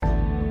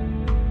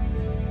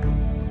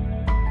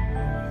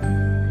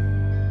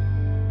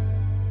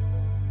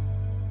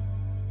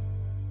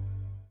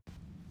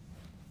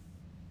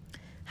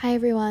Hi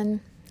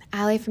everyone,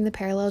 Allie from the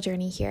Parallel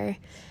Journey here,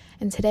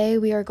 and today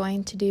we are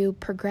going to do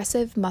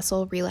progressive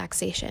muscle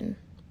relaxation.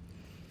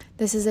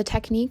 This is a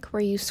technique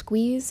where you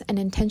squeeze and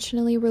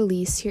intentionally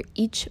release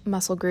each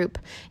muscle group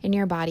in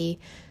your body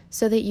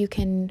so that you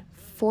can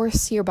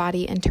force your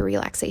body into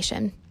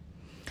relaxation.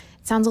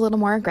 It sounds a little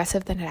more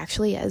aggressive than it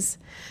actually is,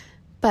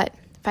 but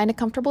find a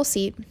comfortable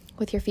seat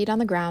with your feet on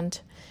the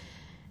ground,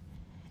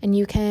 and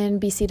you can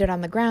be seated on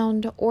the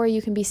ground or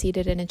you can be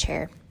seated in a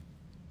chair.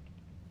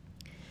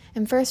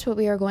 And first, what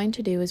we are going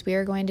to do is we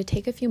are going to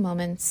take a few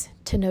moments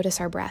to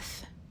notice our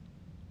breath.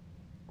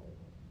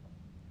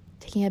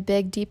 Taking a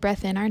big, deep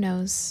breath in our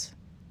nose,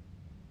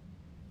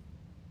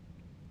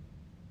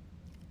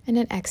 and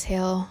an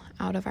exhale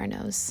out of our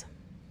nose.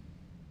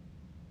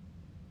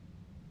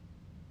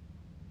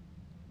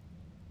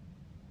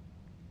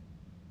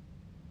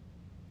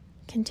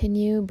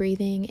 Continue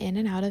breathing in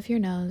and out of your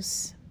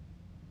nose,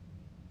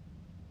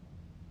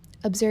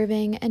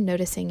 observing and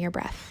noticing your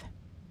breath.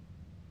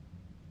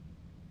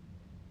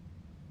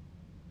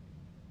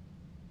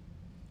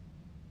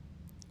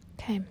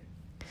 Okay,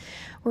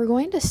 we're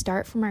going to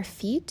start from our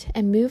feet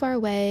and move our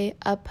way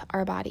up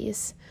our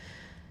bodies.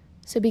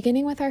 So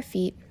beginning with our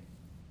feet,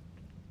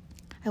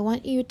 I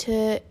want you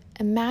to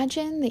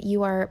imagine that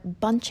you are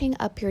bunching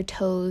up your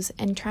toes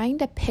and trying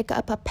to pick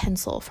up a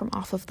pencil from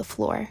off of the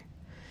floor.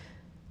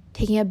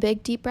 Taking a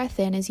big deep breath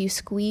in as you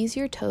squeeze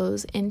your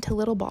toes into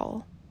little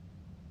ball.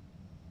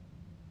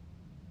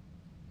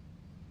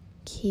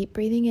 Keep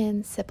breathing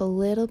in, sip a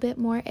little bit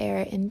more air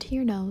into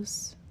your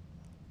nose.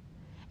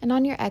 And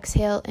on your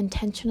exhale,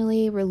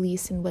 intentionally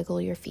release and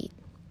wiggle your feet.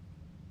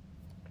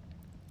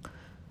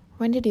 We're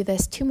going to do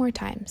this 2 more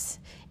times.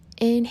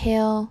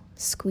 Inhale,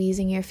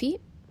 squeezing your feet.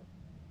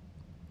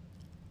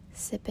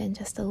 Sip in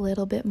just a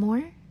little bit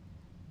more.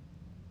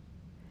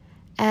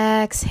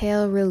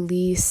 Exhale,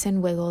 release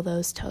and wiggle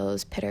those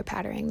toes,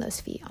 pitter-pattering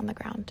those feet on the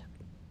ground.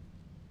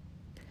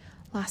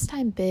 Last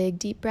time, big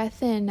deep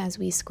breath in as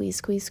we squeeze,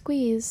 squeeze,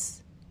 squeeze.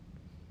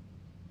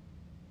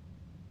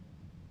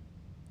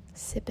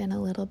 Sip in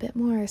a little bit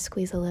more,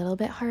 squeeze a little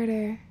bit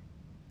harder.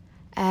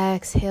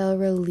 Exhale,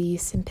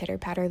 release, and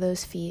pitter-patter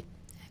those feet.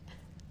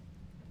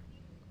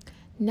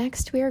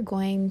 Next, we are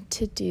going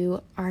to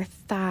do our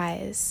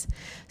thighs.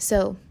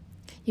 So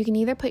you can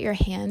either put your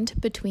hand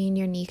between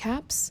your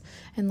kneecaps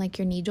and like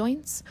your knee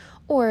joints,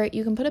 or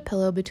you can put a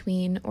pillow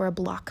between or a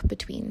block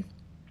between.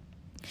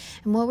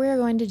 And what we're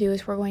going to do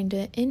is we're going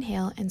to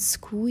inhale and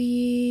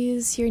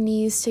squeeze your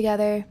knees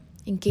together,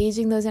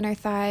 engaging those inner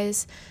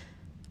thighs.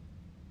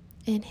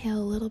 Inhale a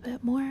little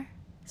bit more.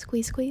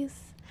 Squeeze, squeeze.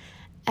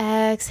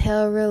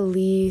 Exhale,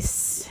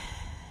 release.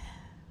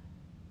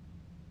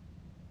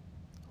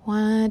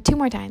 2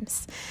 more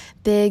times.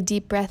 Big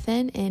deep breath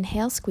in.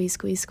 Inhale, squeeze,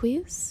 squeeze,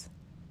 squeeze.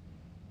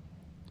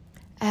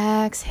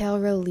 Exhale,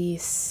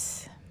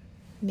 release.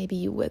 Maybe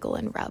you wiggle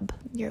and rub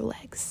your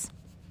legs.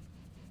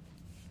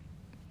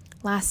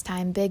 Last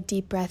time, big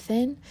deep breath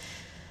in.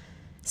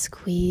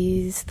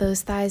 Squeeze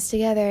those thighs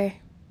together.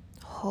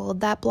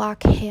 Hold that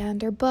block,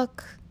 hand, or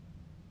book.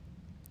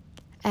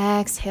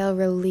 Exhale,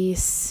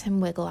 release, and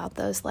wiggle out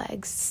those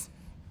legs.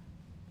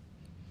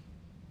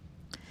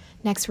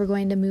 Next, we're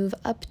going to move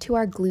up to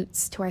our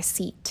glutes, to our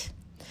seat.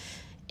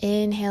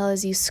 Inhale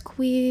as you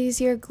squeeze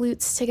your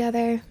glutes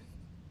together.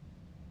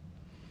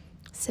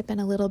 Sip in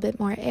a little bit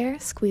more air,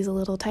 squeeze a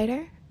little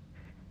tighter.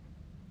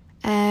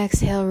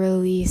 Exhale,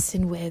 release,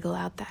 and wiggle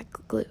out that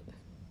glute.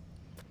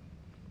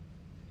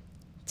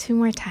 2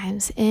 more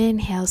times.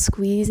 Inhale,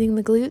 squeezing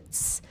the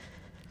glutes.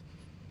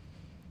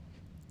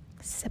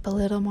 Sip a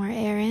little more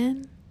air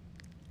in.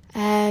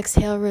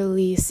 Exhale,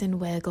 release, and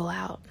wiggle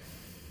out.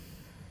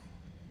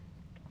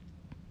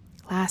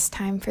 Last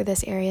time for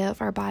this area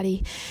of our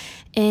body.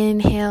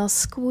 Inhale,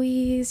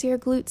 squeeze your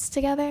glutes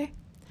together.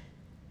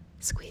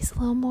 Squeeze a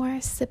little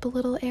more, sip a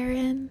little air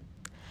in.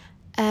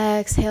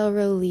 Exhale,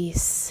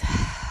 release.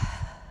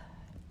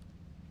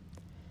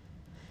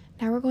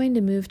 Now we're going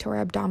to move to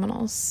our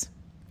abdominals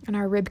and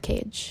our rib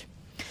cage.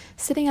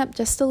 Sitting up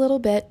just a little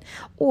bit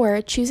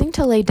or choosing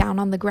to lay down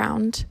on the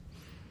ground.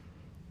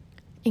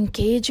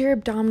 Engage your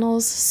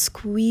abdominals,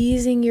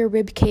 squeezing your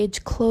rib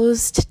cage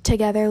closed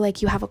together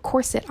like you have a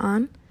corset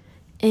on.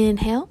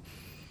 Inhale.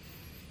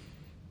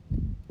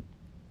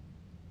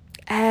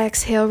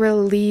 Exhale,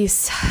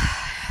 release.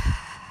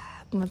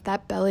 Let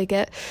that belly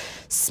get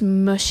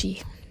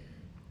smushy.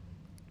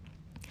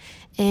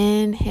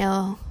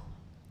 Inhale.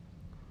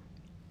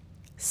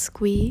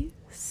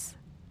 Squeeze.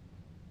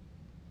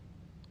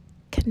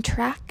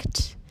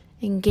 Contract.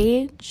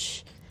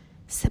 Engage.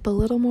 Sip a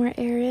little more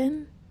air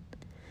in.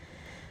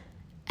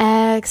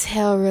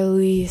 Exhale,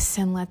 release,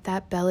 and let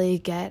that belly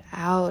get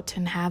out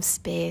and have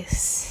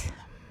space.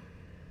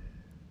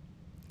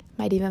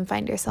 Might even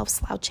find yourself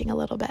slouching a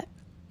little bit.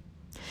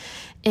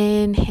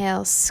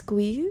 Inhale,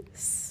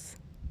 squeeze.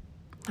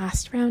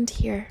 Last round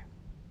here.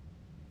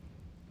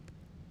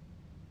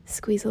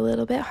 Squeeze a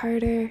little bit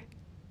harder.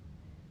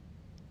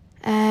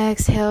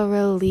 Exhale,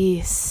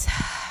 release.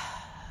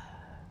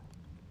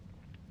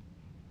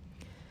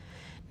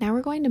 Now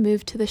we're going to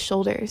move to the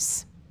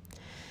shoulders.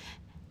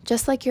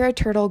 Just like you're a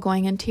turtle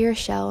going into your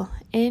shell,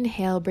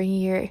 inhale,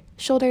 bringing your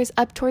shoulders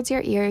up towards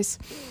your ears.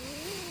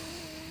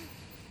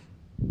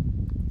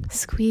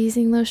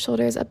 Squeezing those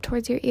shoulders up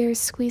towards your ears.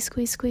 Squeeze,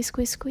 squeeze, squeeze,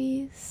 squeeze,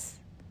 squeeze.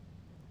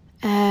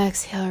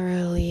 Exhale,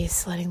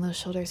 release, letting those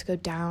shoulders go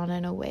down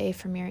and away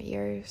from your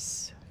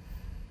ears.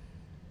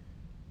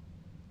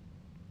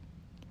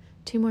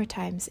 2 more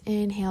times.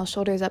 Inhale,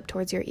 shoulders up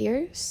towards your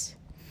ears.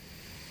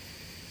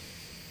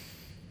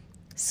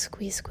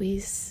 Squeeze,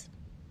 squeeze.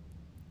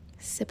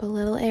 Sip a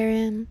little air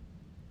in.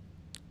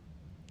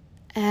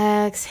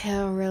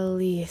 Exhale,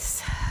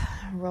 release.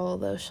 Roll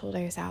those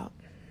shoulders out.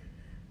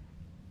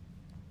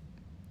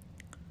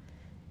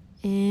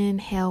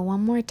 Inhale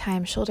 1 more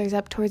time, shoulders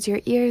up towards your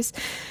ears.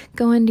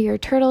 Go into your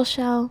turtle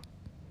shell.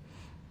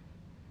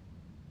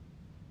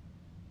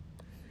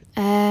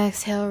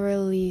 Exhale,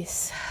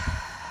 release.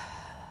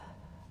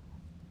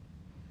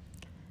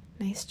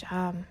 Nice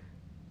job.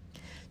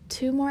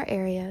 2 more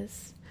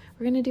areas.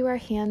 We're going to do our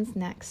hands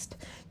next.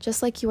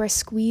 Just like you are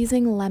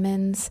squeezing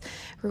lemons,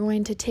 we're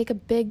going to take a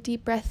big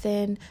deep breath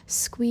in,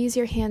 squeeze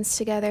your hands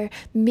together.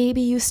 Maybe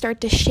you start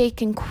to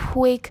shake and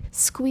quake.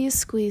 Squeeze,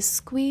 squeeze,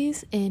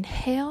 squeeze.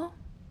 Inhale.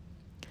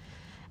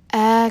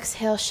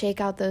 Exhale,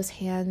 shake out those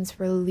hands.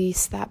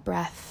 Release that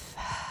breath.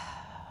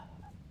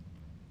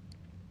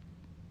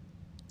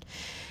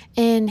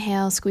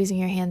 Inhale, squeezing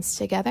your hands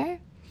together.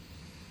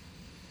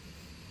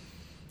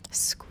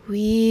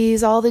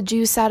 Squeeze all the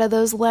juice out of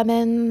those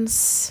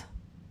lemons.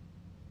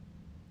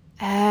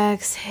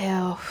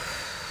 Exhale,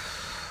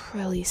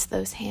 release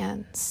those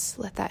hands.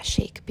 Let that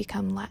shake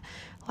become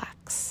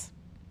lax.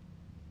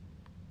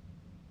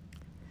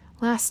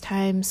 Last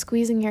time,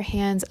 squeezing your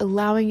hands,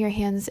 allowing your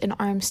hands and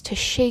arms to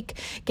shake,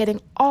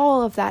 getting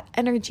all of that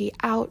energy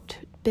out.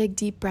 Big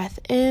deep breath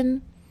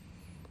in.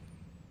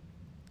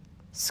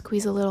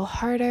 Squeeze a little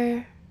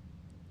harder.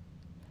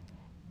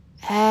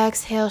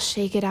 Exhale,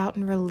 shake it out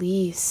and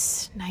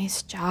release.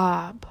 Nice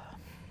job.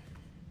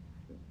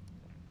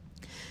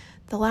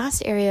 The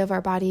last area of our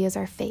body is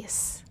our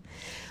face.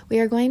 We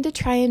are going to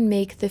try and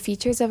make the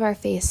features of our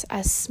face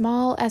as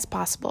small as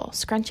possible,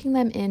 scrunching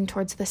them in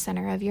towards the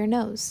center of your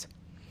nose.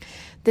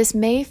 This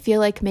may feel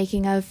like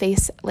making a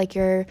face like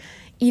you're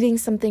eating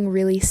something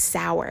really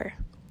sour.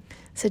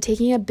 So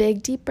taking a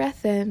big deep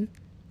breath in,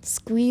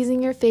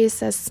 squeezing your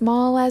face as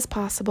small as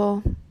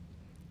possible.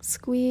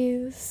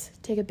 Squeeze,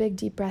 take a big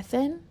deep breath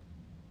in.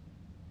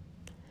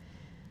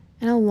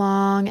 And a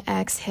long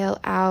exhale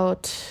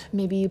out.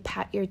 Maybe you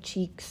pat your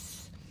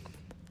cheeks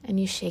and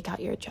you shake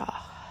out your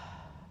jaw.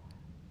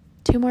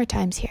 2 more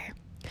times here.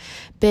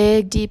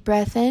 Big deep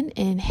breath in.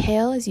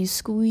 Inhale as you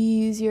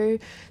squeeze your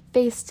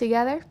face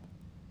together.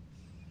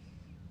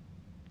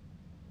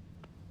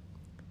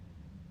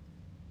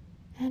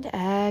 And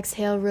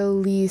exhale,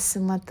 release,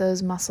 and let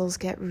those muscles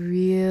get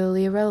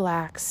really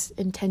relaxed,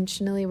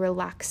 intentionally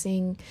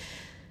relaxing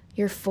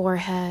your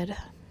forehead.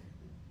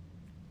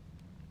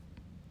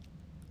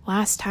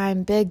 Last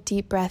time, big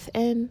deep breath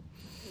in.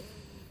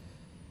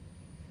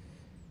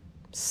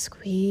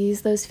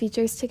 Squeeze those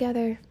features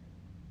together.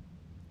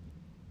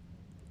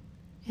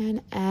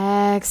 And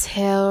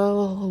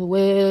exhale,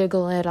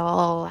 wiggle it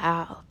all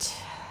out.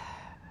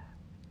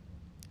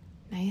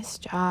 Nice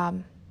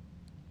job.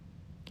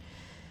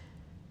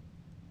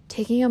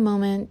 Taking a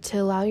moment to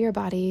allow your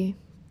body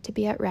to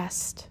be at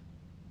rest.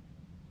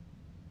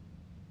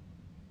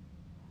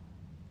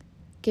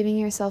 Giving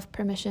yourself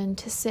permission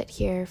to sit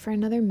here for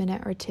another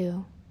minute or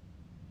 2.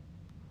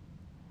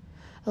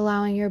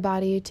 Allowing your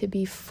body to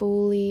be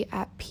fully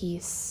at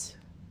peace,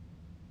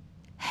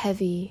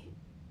 heavy,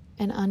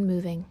 and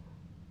unmoving.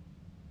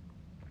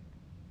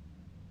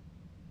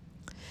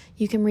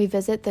 You can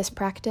revisit this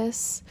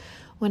practice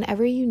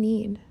whenever you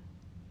need.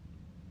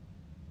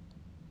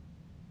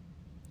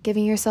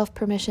 Giving yourself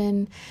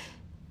permission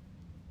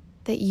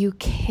that you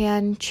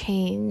can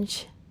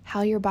change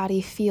how your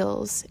body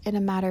feels in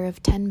a matter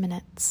of 10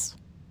 minutes.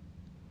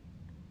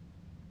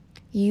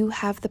 You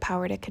have the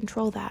power to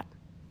control that.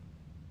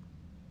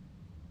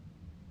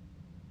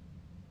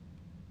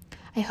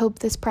 I hope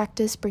this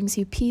practice brings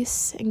you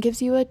peace and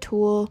gives you a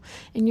tool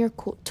in your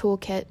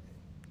toolkit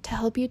to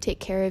help you take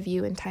care of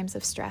you in times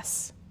of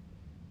stress.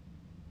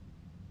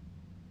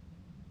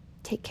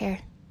 Take care.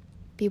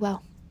 Be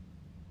well.